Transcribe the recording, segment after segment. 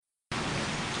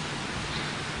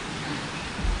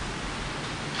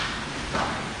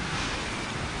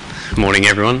Morning,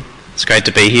 everyone. It's great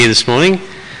to be here this morning,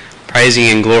 praising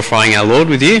and glorifying our Lord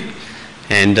with you,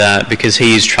 and because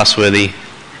He is trustworthy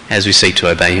as we seek to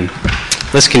obey Him.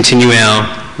 Let's continue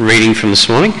our reading from this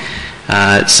morning.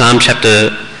 Psalm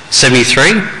chapter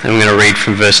 73, and we're going to read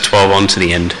from verse 12 on to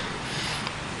the end.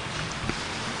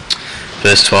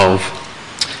 Verse 12.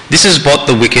 This is what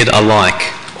the wicked are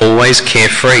like, always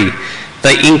carefree.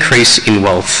 They increase in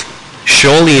wealth.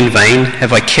 Surely in vain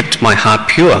have I kept my heart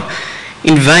pure.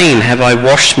 In vain have I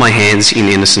washed my hands in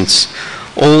innocence.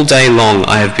 All day long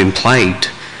I have been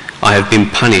plagued. I have been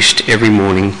punished every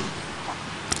morning.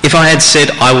 If I had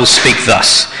said, I will speak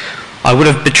thus, I would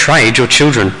have betrayed your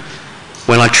children.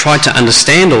 When I tried to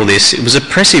understand all this, it was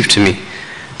oppressive to me.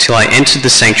 Till I entered the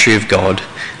sanctuary of God,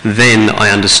 then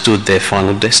I understood their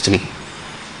final destiny.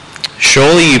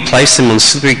 Surely you place them on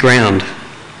slippery ground.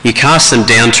 You cast them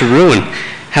down to ruin.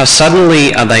 How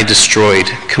suddenly are they destroyed,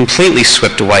 completely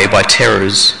swept away by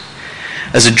terrors.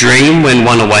 As a dream when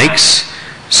one awakes,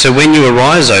 so when you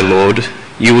arise, O Lord,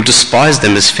 you will despise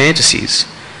them as fantasies.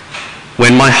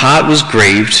 When my heart was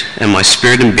grieved and my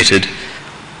spirit embittered,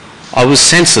 I was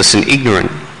senseless and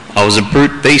ignorant. I was a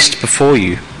brute beast before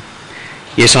you.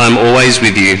 Yet I am always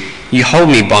with you. You hold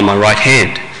me by my right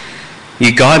hand.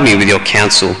 You guide me with your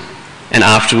counsel, and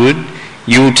afterward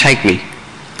you will take me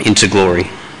into glory.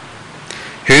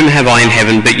 Whom have I in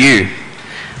heaven but you?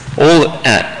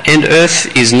 And earth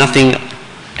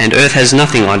has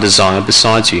nothing I desire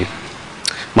besides you.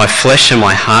 My flesh and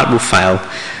my heart will fail,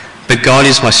 but God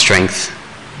is my strength.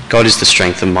 God is the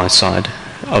strength of my side,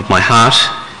 of my heart,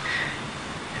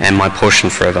 and my portion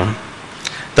forever.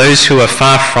 Those who are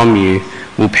far from you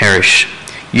will perish.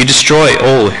 You destroy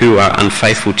all who are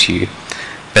unfaithful to you.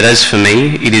 But as for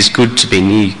me, it is good to be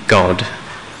near God.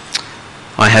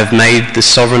 I have made the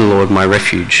sovereign Lord my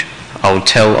refuge. I will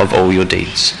tell of all your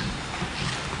deeds.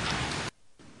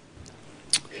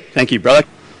 Thank you, brother.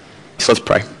 So let's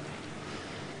pray.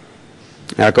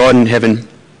 Our God in heaven,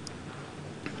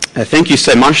 thank you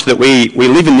so much that we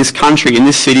live in this country, in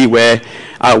this city where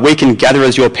we can gather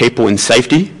as your people in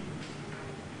safety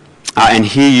and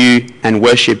hear you and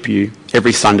worship you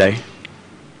every Sunday.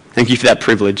 Thank you for that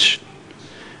privilege.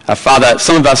 Father,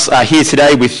 some of us are here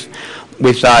today with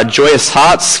joyous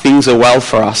hearts. Things are well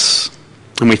for us,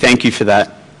 and we thank you for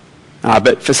that.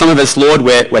 But for some of us, Lord,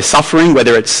 we're suffering,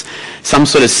 whether it's some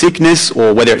sort of sickness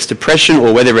or whether it's depression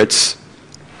or whether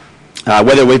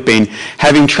we've been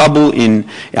having trouble in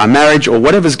our marriage or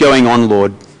whatever's going on,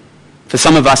 Lord. For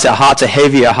some of us, our hearts are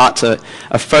heavy, our hearts are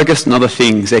focused on other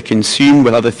things. They're consumed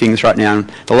with other things right now.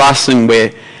 And the last thing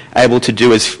we're able to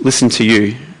do is listen to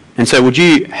you. And so would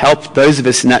you help those of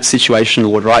us in that situation,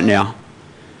 Lord, right now,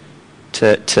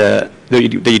 that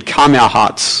you'd calm our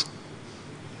hearts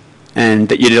and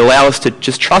that you'd allow us to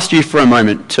just trust you for a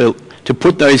moment, to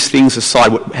put those things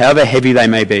aside, however heavy they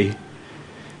may be,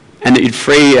 and that you'd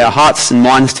free our hearts and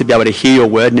minds to be able to hear your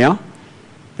word now,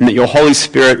 and that your Holy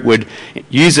Spirit would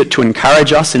use it to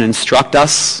encourage us and instruct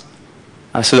us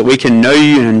so that we can know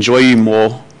you and enjoy you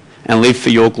more and live for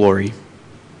your glory.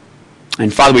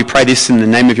 And Father, we pray this in the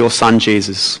name of your Son,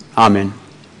 Jesus. Amen.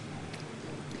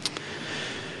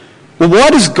 Well, why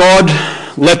does God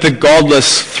let the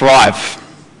godless thrive?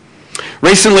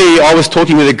 Recently, I was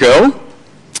talking with a girl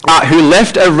who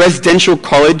left a residential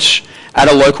college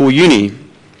at a local uni. Now,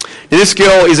 this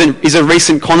girl is a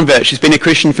recent convert. She's been a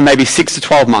Christian for maybe 6 to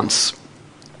 12 months.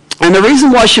 And the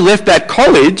reason why she left that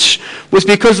college was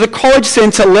because the college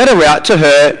sent a letter out to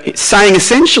her saying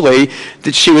essentially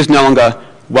that she was no longer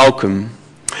welcome.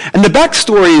 And the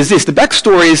backstory is this. The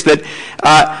backstory is that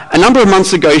a number of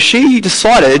months ago, she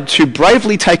decided to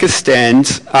bravely take a stand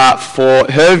for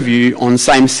her view on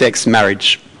same-sex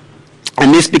marriage.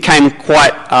 And this became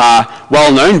quite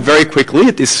well known very quickly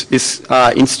at this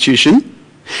institution.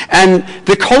 And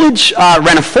the college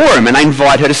ran a forum and they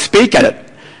invited her to speak at it.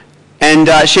 And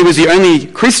she was the only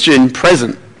Christian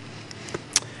present.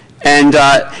 And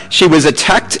she was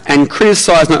attacked and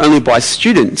criticised not only by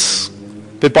students,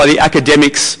 but by the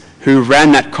academics who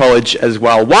ran that college as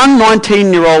well. One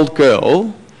 19-year-old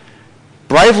girl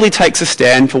bravely takes a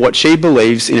stand for what she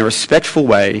believes in a respectful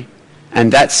way,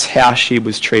 and that's how she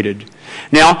was treated.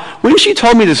 Now, when she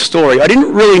told me this story, I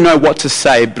didn't really know what to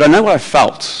say, but I know what I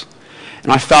felt.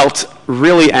 And I felt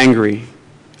really angry.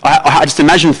 I just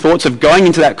imagined thoughts of going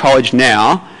into that college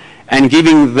now and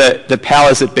giving the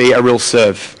powers that be a real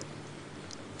serve.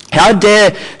 How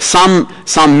dare some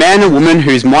man or woman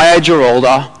who's my age or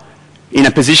older, in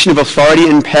a position of authority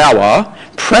and power,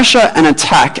 pressure and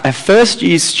attack a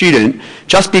first-year student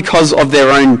just because of their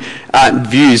own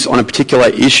views on a particular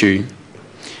issue?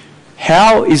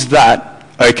 How is that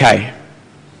okay?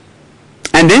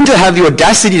 And then to have the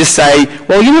audacity to say,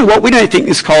 well, you know what, we don't think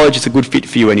this college is a good fit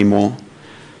for you anymore.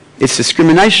 It's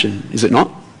discrimination, is it not?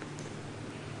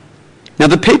 Now,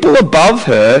 the people above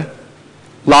her,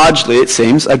 largely, it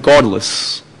seems, are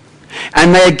godless.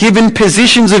 And they are given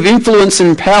positions of influence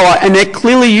and power, and they're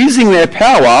clearly using their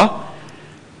power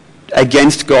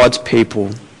against God's people.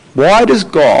 Why does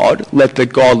God let the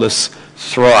godless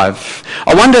thrive?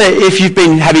 I wonder if you've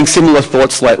been having similar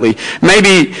thoughts lately.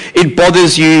 Maybe it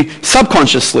bothers you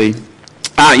subconsciously.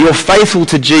 You're faithful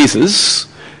to Jesus,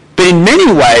 but in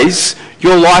many ways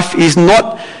your life is a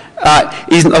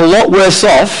lot worse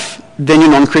off than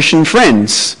your non-Christian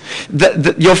friends.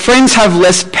 Your friends have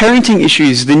less parenting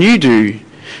issues than you do.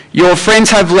 Your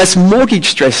friends have less mortgage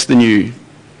stress than you.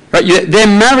 Right? Their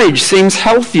marriage seems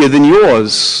healthier than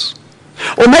yours.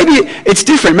 Or maybe it's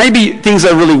different. Maybe things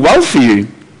are really well for you,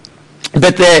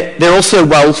 but they're also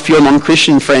well for your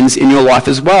non-Christian friends in your life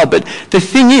as well. But the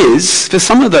thing is, for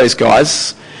some of those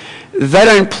guys, they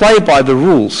don't play by the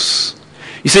rules.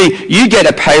 You see, you get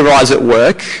a pay rise at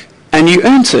work and you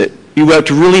earned it. You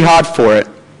worked really hard for it.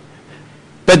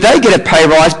 But they get a pay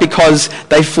rise because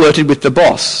they flirted with the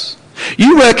boss.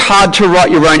 You work hard to write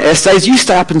your own essays. You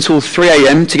stay up until 3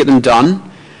 a.m. to get them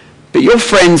done. But your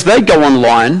friends, they go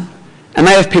online and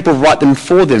they have people write them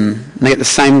for them, and they get the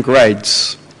same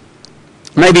grades.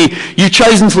 Maybe you've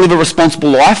chosen to live a responsible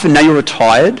life and now you're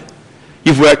retired.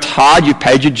 You've worked hard, you've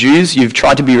paid your dues, you've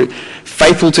tried to be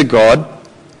faithful to God.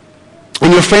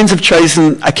 And your friends have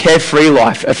chosen a carefree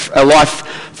life, a life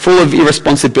full of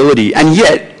irresponsibility. And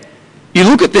yet, you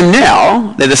look at them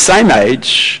now, they're the same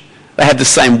age, they have the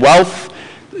same wealth,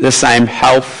 the same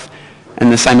health,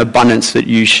 and the same abundance that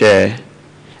you share.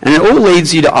 And it all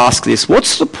leads you to ask this: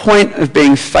 what's the point of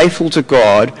being faithful to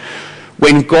God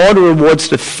when God rewards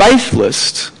the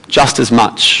faithless just as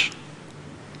much?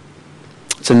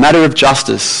 It's a matter of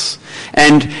justice.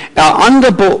 And our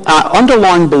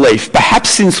underlying belief,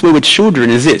 perhaps since we were children,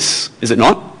 is this, is it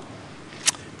not?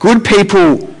 Good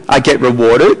people get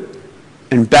rewarded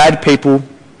and bad people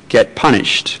get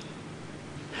punished.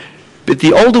 But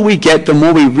the older we get, the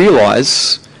more we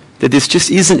realise that this just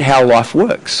isn't how life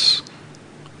works.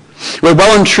 We're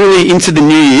well and truly into the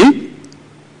new year,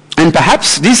 and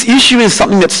perhaps this issue is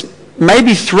something that's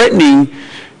maybe threatening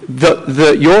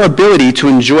your ability to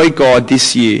enjoy God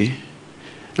this year.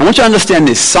 I want you to understand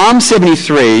this. Psalm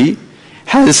 73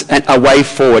 has a way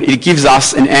forward. It gives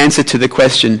us an answer to the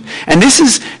question. And this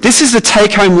is the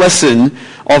take-home lesson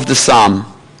of the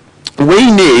psalm.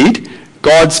 We need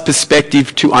God's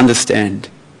perspective to understand.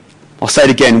 I'll say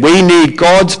it again. We need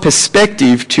God's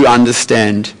perspective to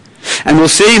understand. And we'll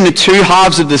see in the two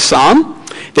halves of the psalm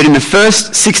that in the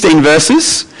first 16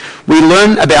 verses, we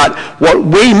learn about what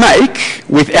we make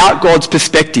without God's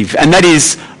perspective, and that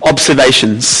is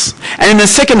observations. And in the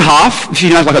second half, if you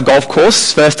know, like a golf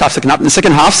course, first half, second half, in the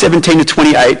second half, 17 to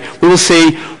 28, we will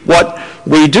see what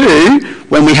we do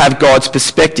when we have God's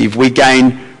perspective. We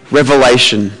gain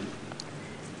revelation.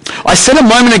 I said a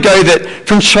moment ago that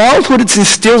from childhood it's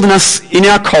instilled in us, in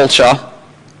our culture,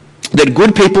 that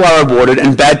good people are rewarded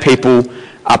and bad people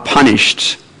are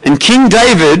punished. And King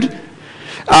David,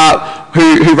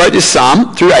 who wrote this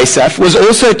psalm through Asaph, was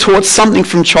also taught something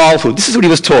from childhood. This is what he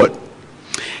was taught.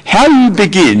 How you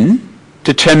begin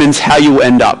determines how you will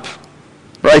end up.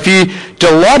 Right? If you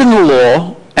delight in the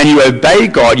law and you obey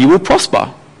God, you will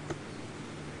prosper.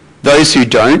 Those who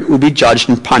don't will be judged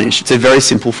and punished. It's a very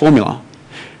simple formula.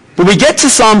 But we get to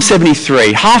Psalm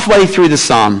 73, halfway through the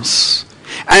Psalms,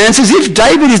 and it's as if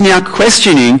David is now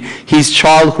questioning his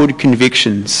childhood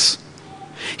convictions.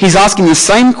 He's asking the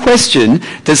same question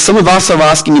that some of us are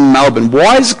asking in Melbourne.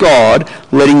 Why is God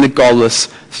letting the godless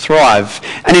thrive?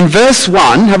 And in verse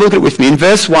 1, have a look at it with me. In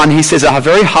verse 1, he says a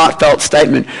very heartfelt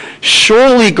statement.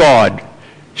 Surely God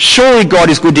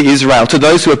is good to Israel, to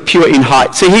those who are pure in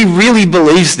heart. See, he really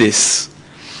believes this.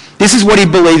 This is what he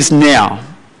believes now,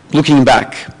 looking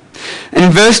back. And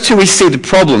in verse 2, we see the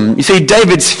problem. You see,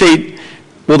 David's feet,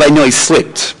 well, they nearly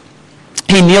slipped.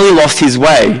 He nearly lost his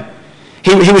way.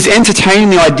 He was entertaining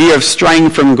the idea of straying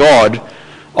from God,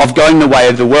 of going the way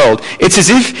of the world. It's as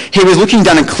if he was looking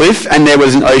down a cliff and there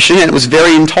was an ocean and it was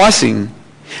very enticing.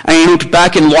 And he looked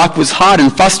back and life was hard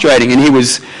and frustrating, and he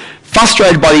was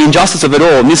frustrated by the injustice of it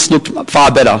all, and this looked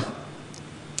far better.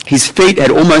 His feet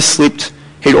had almost slipped.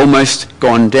 He'd almost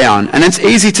gone down. And it's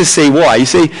easy to see why. You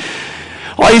see,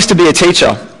 I used to be a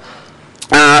teacher.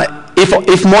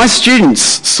 If my students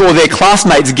saw their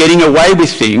classmates getting away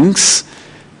with things,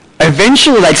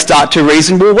 eventually they'd start to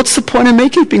reason, well, what's the point of me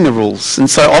keeping the rules? And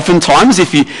so oftentimes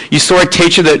if you saw a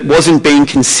teacher that wasn't being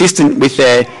consistent with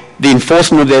the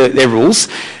enforcement of their rules,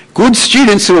 Good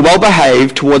students who are well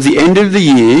behaved towards the end of the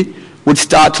year would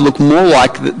start to look more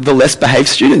like the less behaved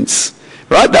students.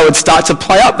 Right? They would start to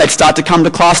play up. They'd start to come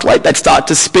to class late. They'd start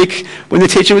to speak when the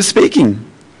teacher was speaking.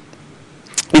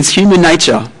 It's human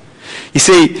nature. You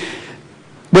see,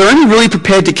 we're only really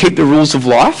prepared to keep the rules of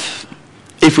life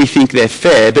if we think they're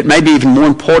fair, but maybe even more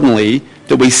importantly,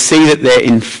 that we see that they're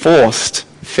enforced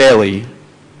fairly.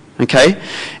 Okay?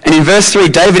 And in verse 3,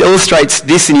 David illustrates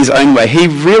this in his own way. He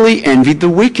really envied the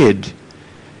wicked.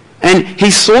 And he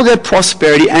saw their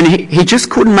prosperity and he just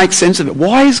couldn't make sense of it.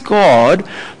 Why is God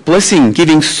blessing,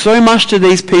 giving so much to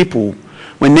these people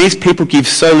when these people give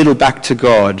so little back to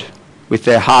God with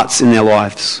their hearts and their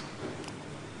lives?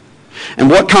 And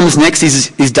what comes next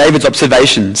is David's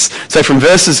observations. So from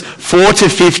verses 4 to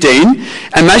 15,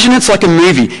 imagine it's like a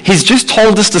movie. He's just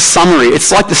told us the summary.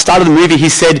 It's like the start of the movie. He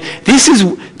said, this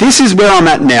is where I'm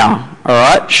at now. All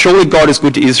right? Surely God is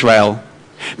good to Israel.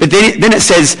 But then it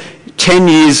says 10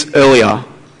 years earlier.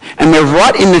 And we're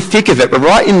right in the thick of it. We're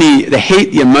right in the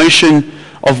heat, the emotion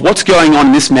of what's going on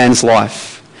in this man's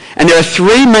life. And there are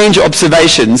three major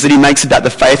observations that he makes about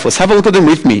the faithless. Have a look at them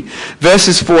with me.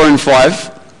 Verses 4 and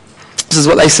 5. This is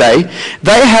what they say.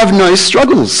 They have no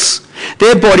struggles.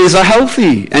 Their bodies are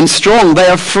healthy and strong. They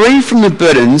are free from the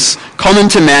burdens common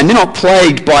to man. They're not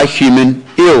plagued by human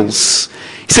ills.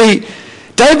 You see,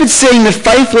 David's seeing the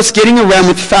faithless getting around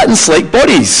with fat and sleek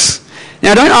bodies.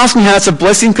 Now, don't ask me how that's a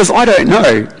blessing, because I don't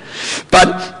know.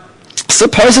 But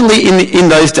supposedly in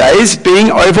those days,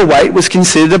 being overweight was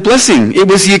considered a blessing. It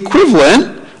was the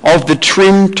equivalent of the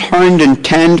trim, toned and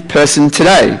tanned person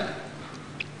today.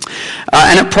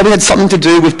 And it probably had something to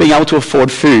do with being able to afford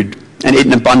food and eat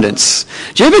in abundance.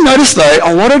 Do you ever notice, though,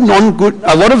 a lot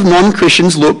of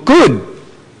non-Christians look good?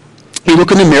 You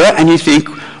look in the mirror and you think,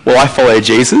 well, I follow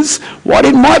Jesus. Why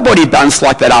didn't my body bounce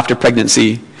like that after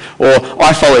pregnancy? Or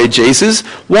I follow Jesus.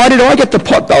 Why did I get the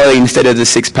pot belly instead of the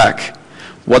six-pack?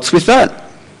 What's with that?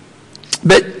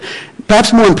 But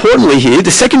perhaps more importantly here,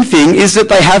 the second thing is that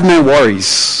they have no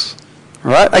worries.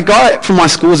 All right? A guy from my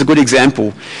school is a good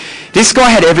example. This guy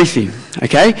had everything,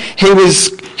 okay? He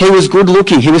was good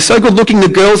looking. He was so good looking the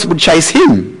girls would chase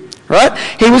him, right?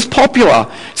 He was popular,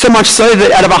 so much so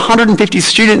that out of 150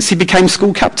 students he became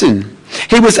school captain.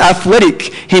 He was athletic.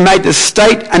 He made the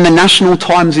state and the national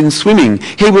times in swimming.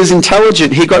 He was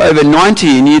intelligent. He got over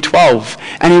 90 in year 12.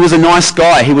 And he was a nice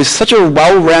guy. He was such a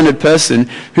well-rounded person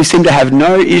who seemed to have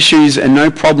no issues and no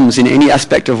problems in any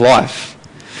aspect of life.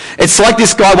 It's like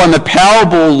this guy won the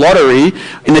Powerball lottery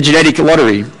in the genetic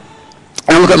lottery.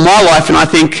 And I look at my life and I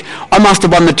think, I must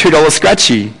have won the $2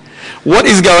 scratchy. What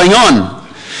is going on?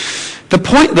 The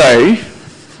point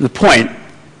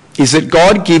is that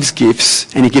God gives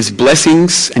gifts and he gives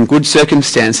blessings and good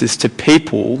circumstances to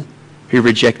people who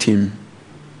reject him.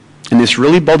 And this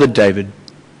really bothered David.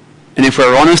 And if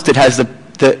we're honest, it has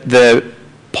the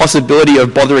possibility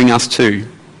of bothering us too.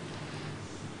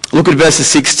 Look at verses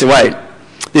 6 to 8.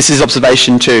 This is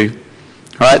observation 2.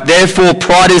 Right? Therefore,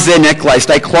 pride is their necklace.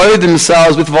 They clothe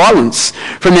themselves with violence.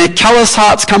 From their callous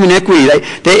hearts come iniquity.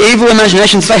 Their evil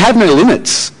imaginations, they have no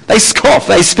limits. They scoff.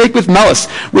 They speak with malice.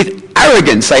 With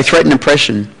arrogance, they threaten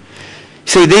oppression.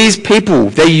 See, these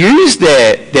people, they use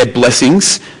their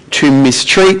blessings to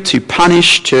mistreat, to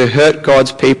punish, to hurt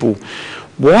God's people.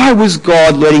 Why was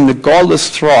God letting the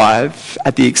godless thrive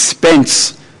at the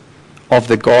expense of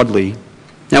the godly?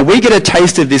 Now, we get a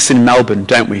taste of this in Melbourne,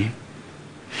 don't we?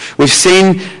 We've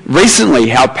seen recently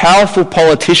how powerful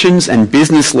politicians and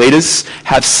business leaders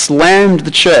have slammed the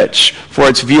church for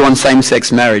its view on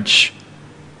same-sex marriage.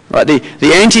 Right?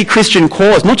 The anti-Christian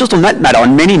cause, not just on that matter,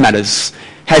 on many matters,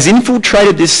 has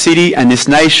infiltrated this city and this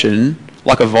nation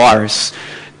like a virus.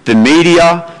 The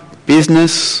media,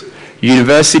 business,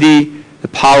 university, the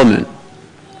parliament.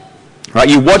 Right?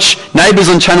 You watch Neighbours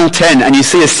on Channel 10 and you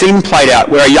see a scene played out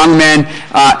where a young man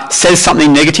says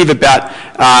something negative about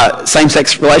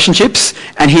same-sex relationships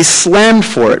and he's slammed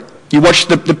for it. You watch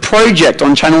the Project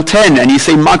on Channel 10 and you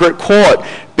see Margaret Court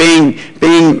being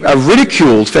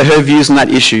ridiculed for her views on that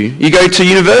issue. You go to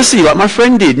university like my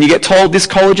friend did and you get told this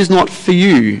college is not for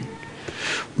you.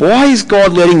 Why is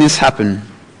God letting this happen?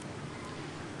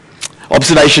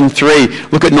 Observation 3,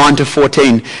 look at 9 to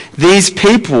 14. These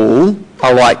people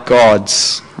are like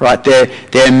gods, right?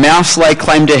 Their mouths lay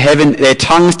claim to heaven, their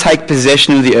tongues take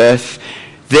possession of the earth.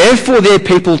 Therefore their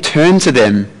people turn to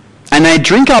them, and they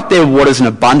drink up their waters in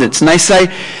abundance. And they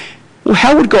say, well,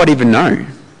 how would God even know?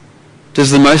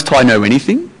 Does the Most High know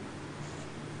anything?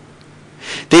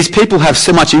 These people have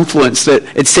so much influence that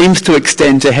it seems to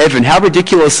extend to heaven. How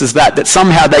ridiculous is that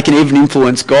somehow they can even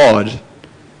influence God?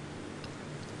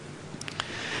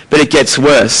 But But it gets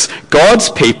worse.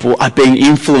 God's people are being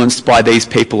influenced by these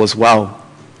people as well.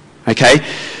 Okay?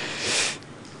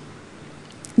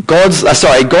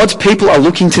 God's people are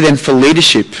looking to them for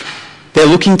leadership. They're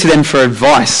looking to them for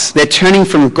advice. They're turning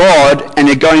from God and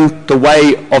they're going the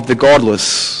way of the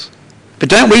godless. But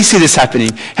don't we see this happening?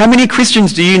 How many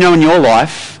Christians do you know in your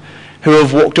life who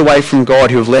have walked away from God,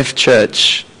 who have left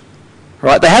church?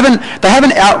 Right? They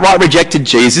haven't outright rejected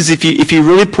Jesus. If you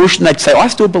really push them, they'd say, I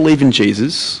still believe in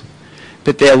Jesus.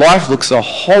 But their life looks a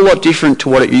whole lot different to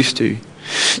what it used to.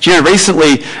 Do you know,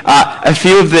 recently, a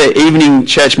few of the evening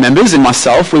church members and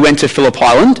myself, we went to Phillip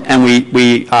Island and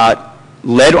we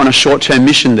led on a short-term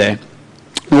mission there.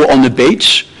 We were on the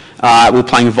beach, we were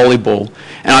playing volleyball,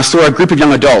 and I saw a group of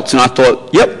young adults, and I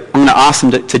thought, yep, I'm going to ask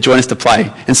them to join us to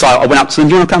play. And so I went up to them,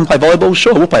 do you want to come play volleyball?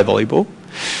 Sure, we'll play volleyball.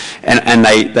 And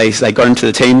they got into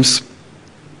the teams,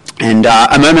 and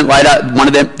a moment later, one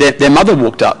of their mother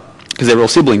walked up, because they were all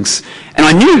siblings, and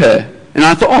I knew her. And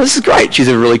I thought, oh, this is great. She's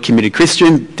a really committed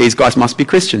Christian. These guys must be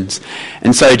Christians.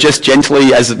 And so just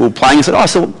gently, as we were playing, I said, oh,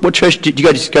 so what church? Do you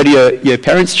go to your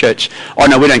parents' church? Oh,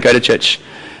 no, we don't go to church.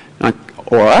 And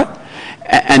all right.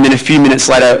 And then a few minutes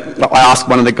later, I asked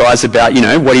one of the guys about,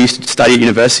 what he used to study at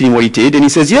university and what he did. And he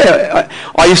says, yeah,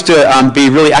 I used to be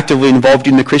really actively involved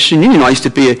in the Christian Union. I used to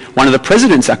be one of the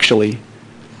presidents, actually.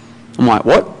 I'm like,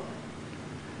 what?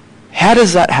 How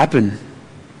does that happen?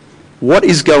 What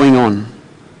is going on?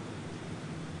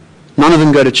 None of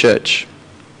them go to church.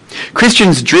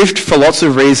 Christians drift for lots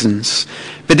of reasons.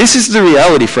 But this is the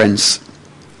reality, friends.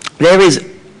 There is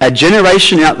a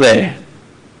generation out there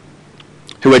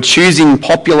who are choosing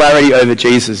popularity over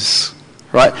Jesus.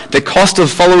 Right? The cost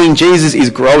of following Jesus is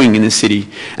growing in the city.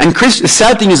 And the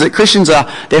sad thing is that Christians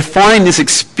they're finding this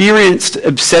experienced,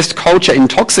 obsessed culture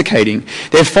intoxicating.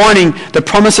 They're finding the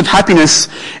promise of happiness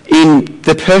in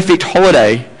the perfect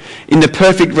holiday, in the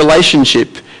perfect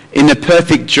relationship, in the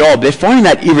perfect job. They're finding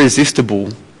that irresistible.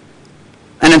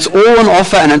 And it's all on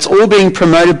offer, and it's all being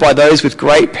promoted by those with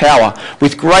great power,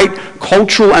 with great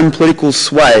cultural and political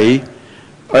sway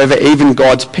over even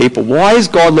God's people. Why is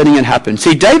God letting it happen?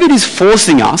 See, David is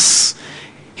forcing us,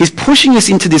 he's pushing us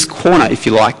into this corner, if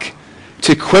you like,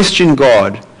 to question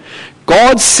God.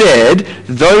 God said,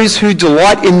 those who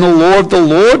delight in the law of the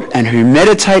Lord and who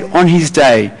meditate on his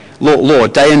law,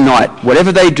 day and night,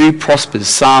 whatever they do prospers.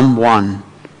 Psalm 1.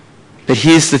 But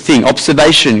here's the thing,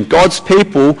 observation, God's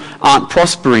people aren't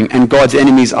prospering and God's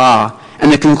enemies are.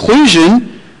 And the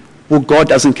conclusion, well, God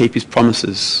doesn't keep his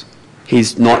promises.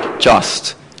 He's not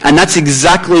just. And that's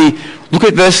exactly, look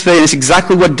at verse 3, and it's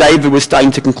exactly what David was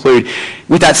starting to conclude.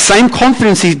 With that same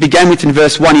confidence he began with in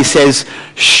verse 1, he says,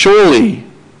 surely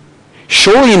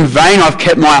in vain I've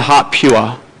kept my heart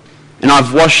pure, and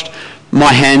I've washed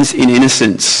my hands in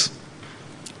innocence.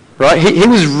 Right? He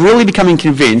was really becoming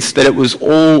convinced that it was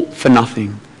all for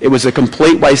nothing. It was a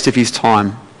complete waste of his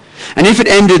time. And if it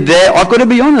ended there, I've got to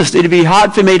be honest, it'd be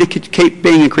hard for me to keep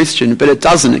being a Christian, but it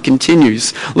doesn't. It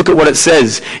continues. Look at what it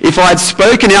says. If I had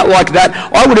spoken out like that,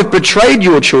 I would have betrayed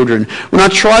your children. When I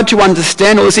tried to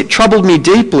understand all this, it troubled me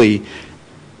deeply,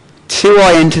 till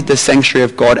I entered the sanctuary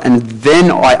of God, and then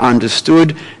I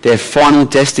understood their final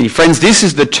destiny. Friends, this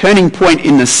is the turning point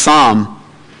in the psalm.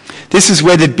 This is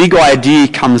where the big idea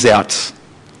comes out,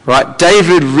 right?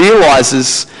 David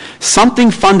realizes something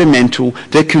fundamental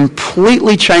that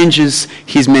completely changes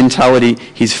his mentality,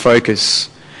 his focus.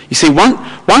 You see,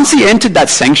 once he entered that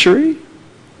sanctuary,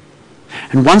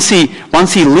 and once he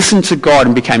listened to God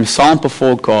and became silent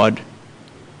before God,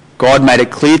 God made it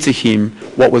clear to him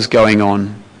what was going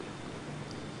on.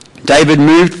 David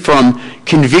moved from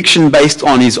conviction based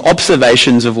on his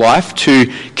observations of life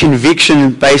to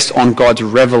conviction based on God's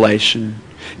revelation.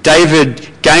 David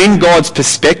gained God's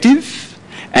perspective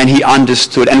and he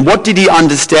understood. And what did he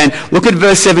understand? Look at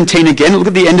verse 17 again. Look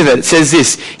at the end of it. It says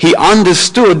this. He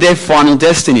understood their final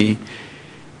destiny.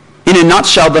 In a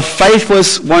nutshell, the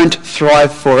faithless won't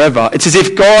thrive forever. It's as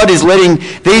if God is letting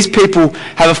these people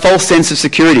have a false sense of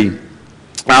security.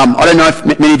 I don't know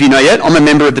if many of you know yet, I'm a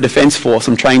member of the Defence Force.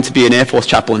 I'm trained to be an Air Force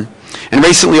chaplain. And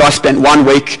recently I spent 1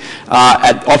 week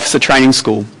at officer training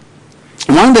school.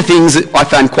 And one of the things that I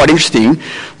found quite interesting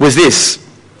was this.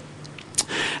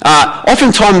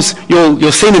 Oftentimes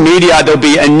you'll see in the media there'll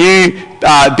be a new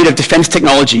bit of defence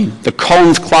technology, the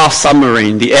Collins-class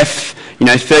submarine, the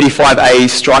F-35A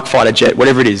strike fighter jet,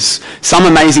 whatever it is. Some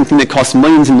amazing thing that costs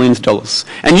millions and millions of dollars.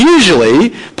 And usually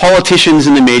politicians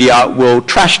in the media will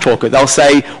trash talk it. They'll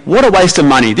say, what a waste of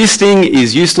money. This thing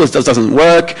is useless, doesn't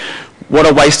work. What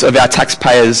a waste of our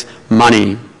taxpayers'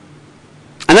 money.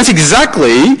 And that's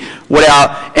exactly what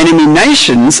our enemy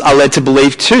nations are led to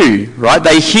believe too, right?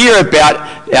 They hear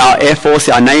about our Air Force,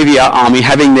 our Navy, our Army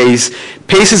having these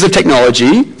pieces of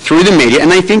technology through the media,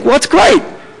 and they think, well, that's great.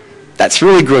 That's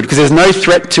really good, because there's no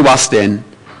threat to us then.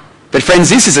 But friends,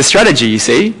 this is a strategy, you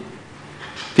see.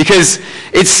 Because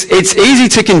it's easy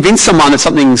to convince someone that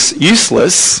something's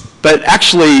useless, but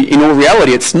actually, in all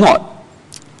reality, it's not.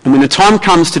 And when the time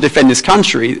comes to defend this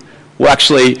country, well,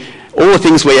 actually, all the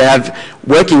things we have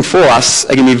working for us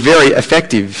are going to be very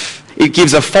effective. It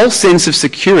gives a false sense of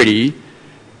security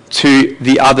to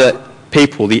the other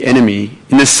people, the enemy,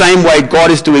 in the same way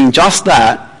God is doing just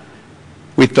that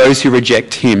with those who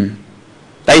reject him.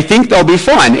 They think they'll be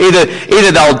fine. Either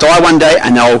they'll die one day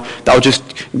and they'll just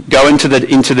go into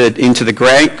the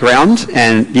ground,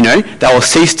 and they'll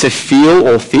cease to feel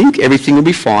or think. Everything will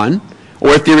be fine. Or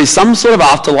if there is some sort of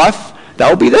afterlife,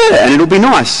 they'll be there and it'll be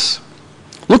nice.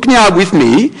 Look now with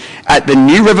me at the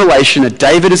new revelation that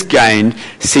David has gained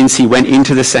since he went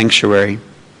into the sanctuary.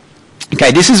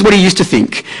 Okay, this is what he used to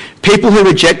think. People who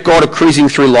reject God are cruising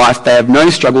through life. They have no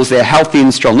struggles. They're healthy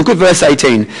and strong. Look at verse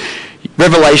 18.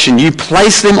 Revelation, you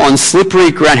place them on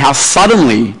slippery ground. How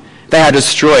suddenly they are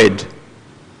destroyed.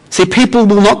 See, people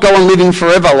will not go on living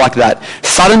forever like that.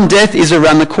 Sudden death is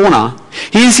around the corner.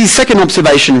 Here's his second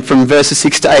observation from verses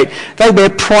 6 to 8. They wear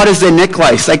pride as their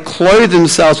necklace. They clothe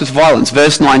themselves with violence.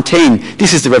 Verse 19,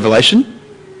 this is the revelation.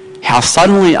 How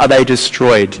suddenly are they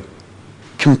destroyed,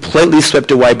 completely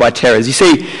swept away by terrors. You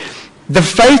see, the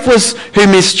faithless who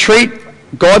mistreat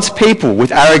God's people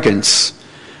with arrogance,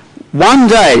 one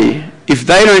day, if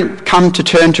they don't come to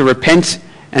turn to repent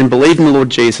and believe in the Lord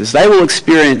Jesus, they will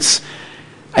experience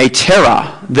a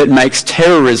terror that makes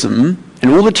terrorism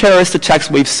and all the terrorist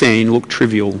attacks we've seen look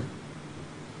trivial.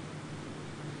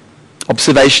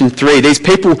 Observation 3, these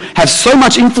people have so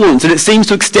much influence that it seems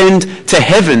to extend to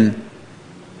heaven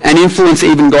and influence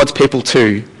even God's people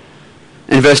too.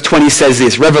 And verse 20 says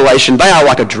this, Revelation, they are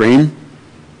like a dream.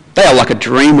 They are like a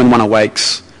dream when one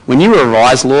awakes. When you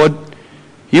arise, Lord,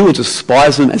 you will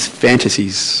despise them as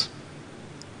fantasies.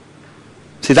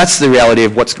 See, that's the reality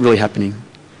of what's really happening.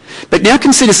 But now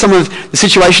consider some of the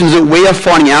situations that we are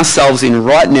finding ourselves in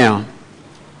right now.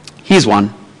 Here's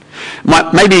one.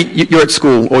 Maybe you're at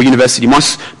school or university.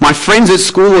 My friends at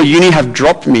school or uni have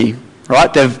dropped me,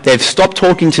 right? They've stopped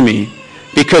talking to me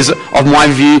because of my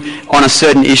view on a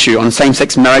certain issue, on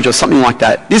same-sex marriage or something like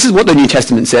that. This is what the New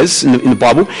Testament says in the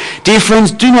Bible. Dear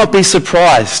friends, do not be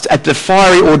surprised at the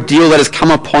fiery ordeal that has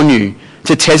come upon you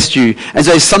to test you, as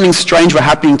though something strange were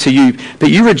happening to you.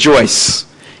 But you rejoice,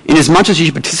 inasmuch as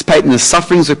you participate in the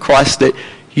sufferings of Christ, that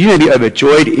you may be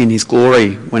overjoyed in his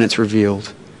glory when it's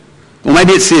revealed. Or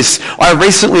maybe it's this. I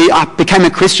recently became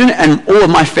a Christian and all of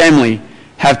my family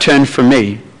have turned from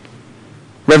me.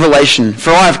 Revelation, for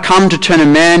I have come to turn a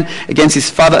man against his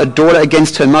father, a daughter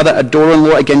against her mother, a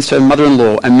daughter-in-law against her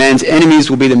mother-in-law. A man's enemies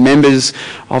will be the members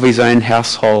of his own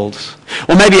household.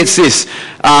 Or maybe it's this.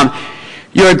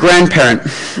 You're a grandparent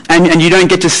and you don't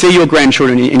get to see your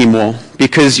grandchildren anymore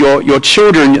because your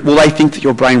children, well, they think that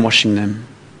you're brainwashing them.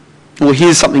 Well,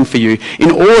 here's something for you. In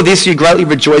all of this you greatly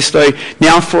rejoice, though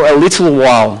now for a little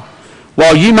while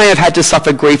you may have had to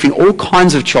suffer grief in all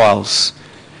kinds of trials,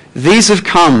 these have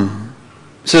come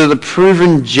so that the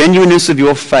proven genuineness of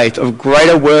your faith, of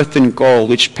greater worth than gold,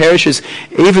 which perishes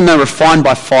even though refined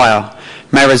by fire,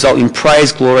 may result in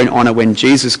praise, glory and honour when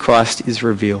Jesus Christ is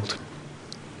revealed.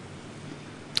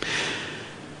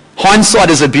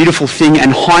 Hindsight is a beautiful thing,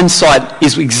 and hindsight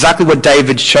is exactly what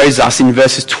David shows us in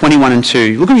verses 21 and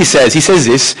 2. Look what he says. He says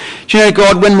this, do you know,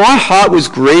 God, when my heart was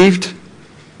grieved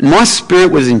and my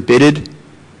spirit was embittered,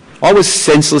 I was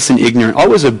senseless and ignorant. I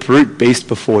was a brute beast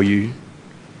before you.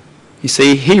 You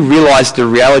see, he realised the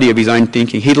reality of his own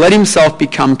thinking. He'd let himself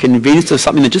become convinced of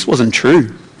something that just wasn't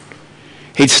true.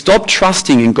 He'd stopped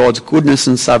trusting in God's goodness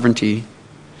and sovereignty.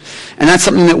 And that's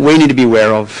something that we need to be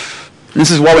aware of. And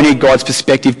this is why we need God's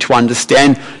perspective to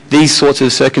understand these sorts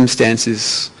of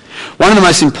circumstances. One of the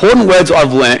most important words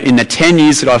I've learnt in the 10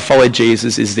 years that I've followed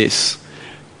Jesus is this: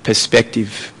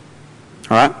 perspective.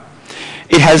 All right?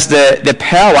 It has the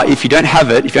power, if you don't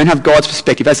have it, if you don't have God's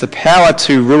perspective, it has the power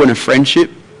to ruin a friendship.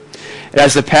 It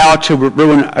has the power to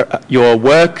ruin your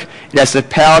work. It has the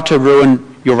power to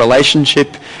ruin your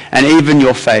relationship and even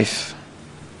your faith.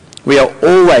 We are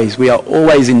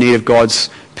always in need of God's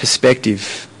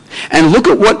perspective. And look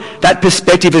at what that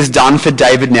perspective has done for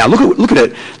David now. Look at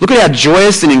it. Look at how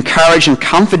joyous and encouraged and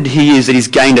comforted he is that he's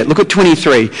gained it. Look at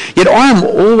 23. Yet I am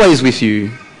always with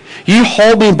you. You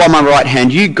hold me by my right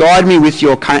hand. You guide me with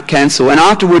your counsel. And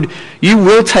afterward, you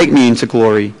will take me into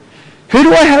glory. Who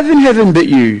do I have in heaven but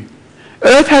you?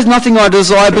 Earth has nothing I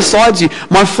desire besides you.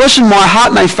 My flesh and my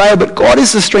heart may fail, but God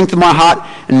is the strength of my heart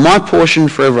and my portion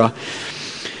forever.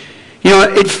 You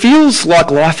know, it feels like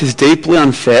life is deeply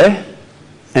unfair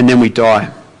and then we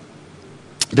die.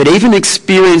 But even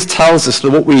experience tells us that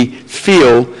what we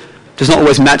feel does not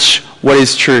always match what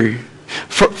is true.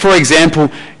 For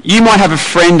example, you might have a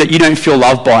friend that you don't feel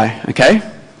loved by, okay?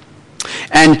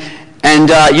 And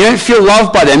you don't feel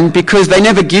loved by them because they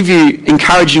never give you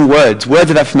encouraging words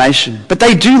of affirmation. But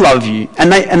they do love you,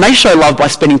 and they show love by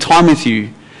spending time with you.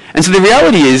 And so the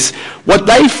reality is, what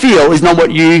they feel is not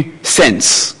what you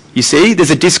sense. You see,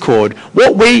 there's a discord.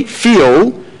 What we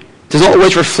feel does not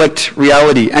always reflect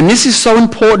reality. And this is so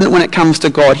important when it comes to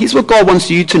God. Here's what God wants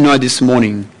you to know this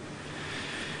morning.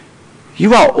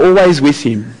 You are always with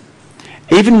him,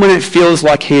 even when it feels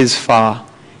like he is far.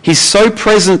 He's so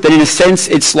present that in a sense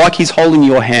it's like he's holding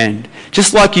your hand.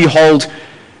 Just like you hold,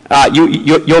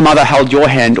 your mother held your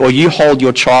hand, or you hold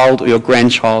your child or your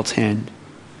grandchild's hand.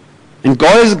 And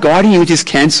God is guiding you with his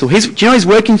counsel. He's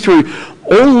working through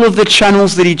all of the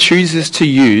channels that he chooses to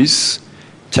use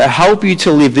to help you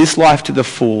to live this life to the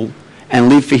full and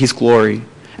live for his glory.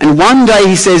 And one day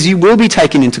he says you will be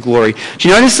taken into glory. Do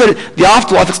you notice that the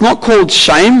afterlife, it's not called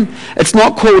shame, it's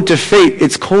not called defeat,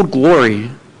 it's called glory.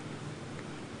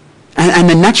 And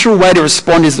the natural way to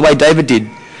respond is the way David did.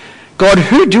 God,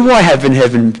 who do I have in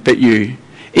heaven but you?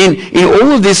 In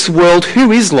all of this world,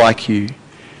 who is like you?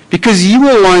 Because you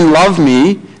alone love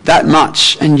me that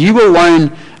much, and you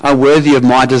alone are worthy of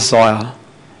my desire.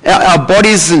 Our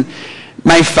bodies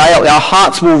may fail, our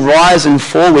hearts will rise and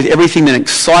fall with everything that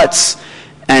excites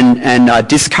and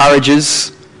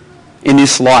discourages in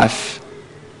this life.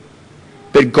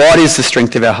 But God is the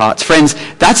strength of our hearts. Friends,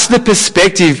 that's the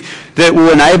perspective that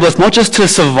will enable us not just to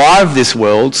survive this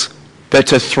world, but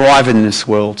to thrive in this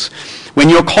world. When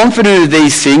you're confident of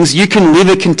these things, you can live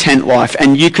a content life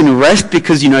and you can rest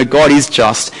because you know God is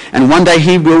just, and one day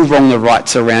he will wrong the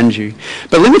rights around you.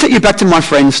 But let me take you back to my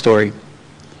friend's story.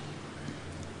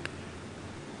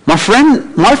 My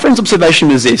friend's observation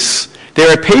was this: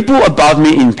 there are people above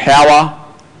me in power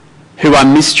who are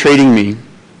mistreating me.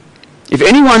 If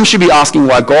anyone should be asking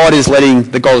why God is letting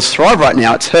the gods thrive right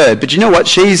now, it's her. But you know what?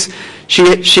 She's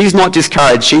not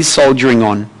discouraged. She's soldiering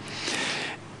on.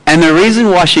 And the reason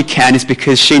why she can is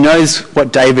because she knows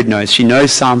what David knows. She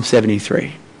knows Psalm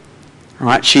 73.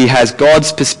 Right? She has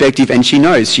God's perspective, and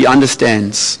she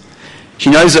understands. She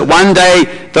knows that one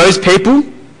day those people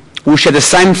will share the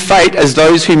same fate as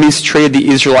those who mistreated the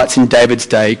Israelites in David's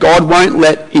day. God won't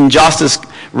let injustice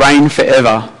reign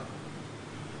forever.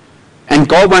 And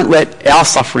God won't let our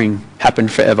suffering happen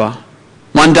forever.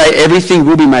 One day everything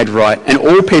will be made right and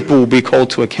all people will be called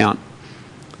to account.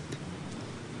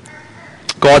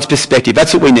 God's perspective,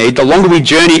 that's what we need. The longer we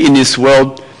journey in this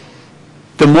world,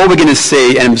 the more we're going to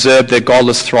see and observe that God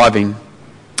is thriving.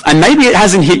 And maybe it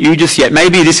hasn't hit you just yet.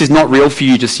 Maybe this is not real for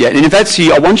you just yet. And if that's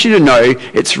you, I want you to know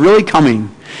it's really coming.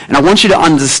 And I want you to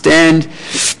understand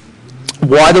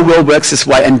why the world works this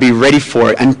way and be ready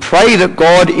for it. And pray that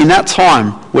God in that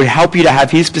time would help you to have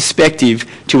his perspective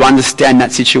to understand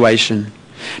that situation.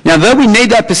 Now, though we need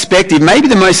that perspective, maybe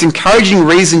the most encouraging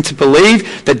reason to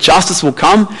believe that justice will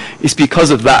come is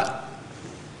because of that.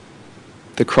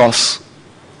 The cross.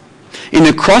 In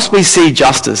the cross we see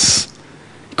justice.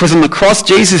 Because on the cross,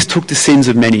 Jesus took the sins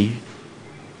of many.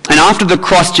 And after the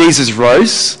cross, Jesus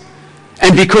rose.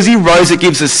 And because he rose, it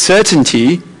gives us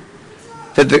certainty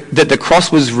that the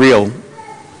cross was real.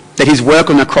 That his work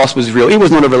on the cross was real. It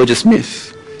was not a religious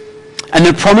myth. And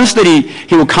the promise that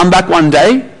he will come back one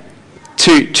day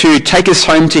to take us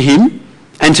home to him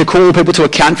and to call people to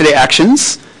account for their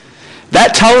actions,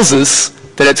 that tells us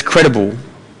that it's credible.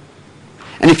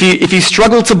 And if you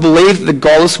struggle to believe that the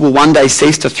godless will one day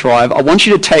cease to thrive, I want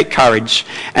you to take courage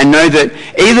and know that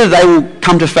either they will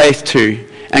come to faith too,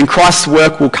 and Christ's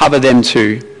work will cover them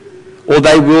too, or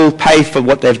they will pay for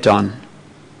what they've done.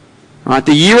 Right?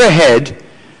 The year ahead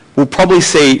will probably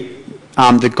see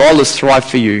the godless thrive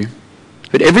for you.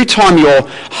 But every time your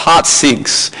heart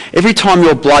sinks, every time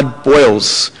your blood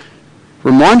boils,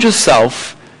 remind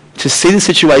yourself to see the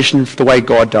situation the way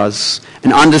God does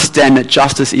and understand that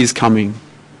justice is coming.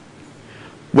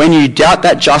 When you doubt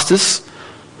that justice,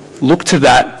 look to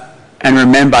that and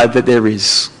remember that there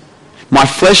is. My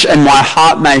flesh and my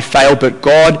heart may fail, but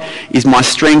God is my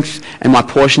strength and my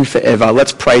portion forever.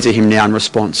 Let's pray to him now in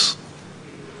response.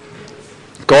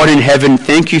 God in heaven,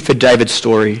 thank you for David's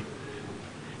story.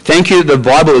 Thank you that the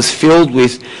Bible is filled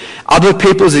with other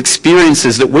people's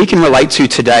experiences that we can relate to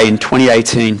today in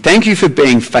 2018. Thank you for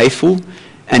being faithful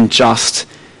and just.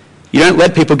 You don't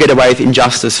let people get away with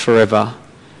injustice forever.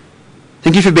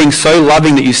 Thank you for being so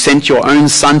loving that you sent your own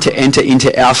son to enter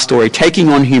into our story, taking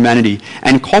on humanity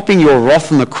and copying your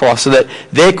wrath on the cross so that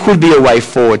there could be a way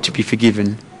forward to be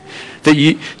forgiven.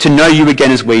 to know you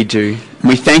again as we do. And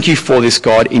we thank you for this,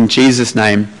 God, in Jesus'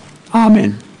 name.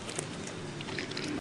 Amen.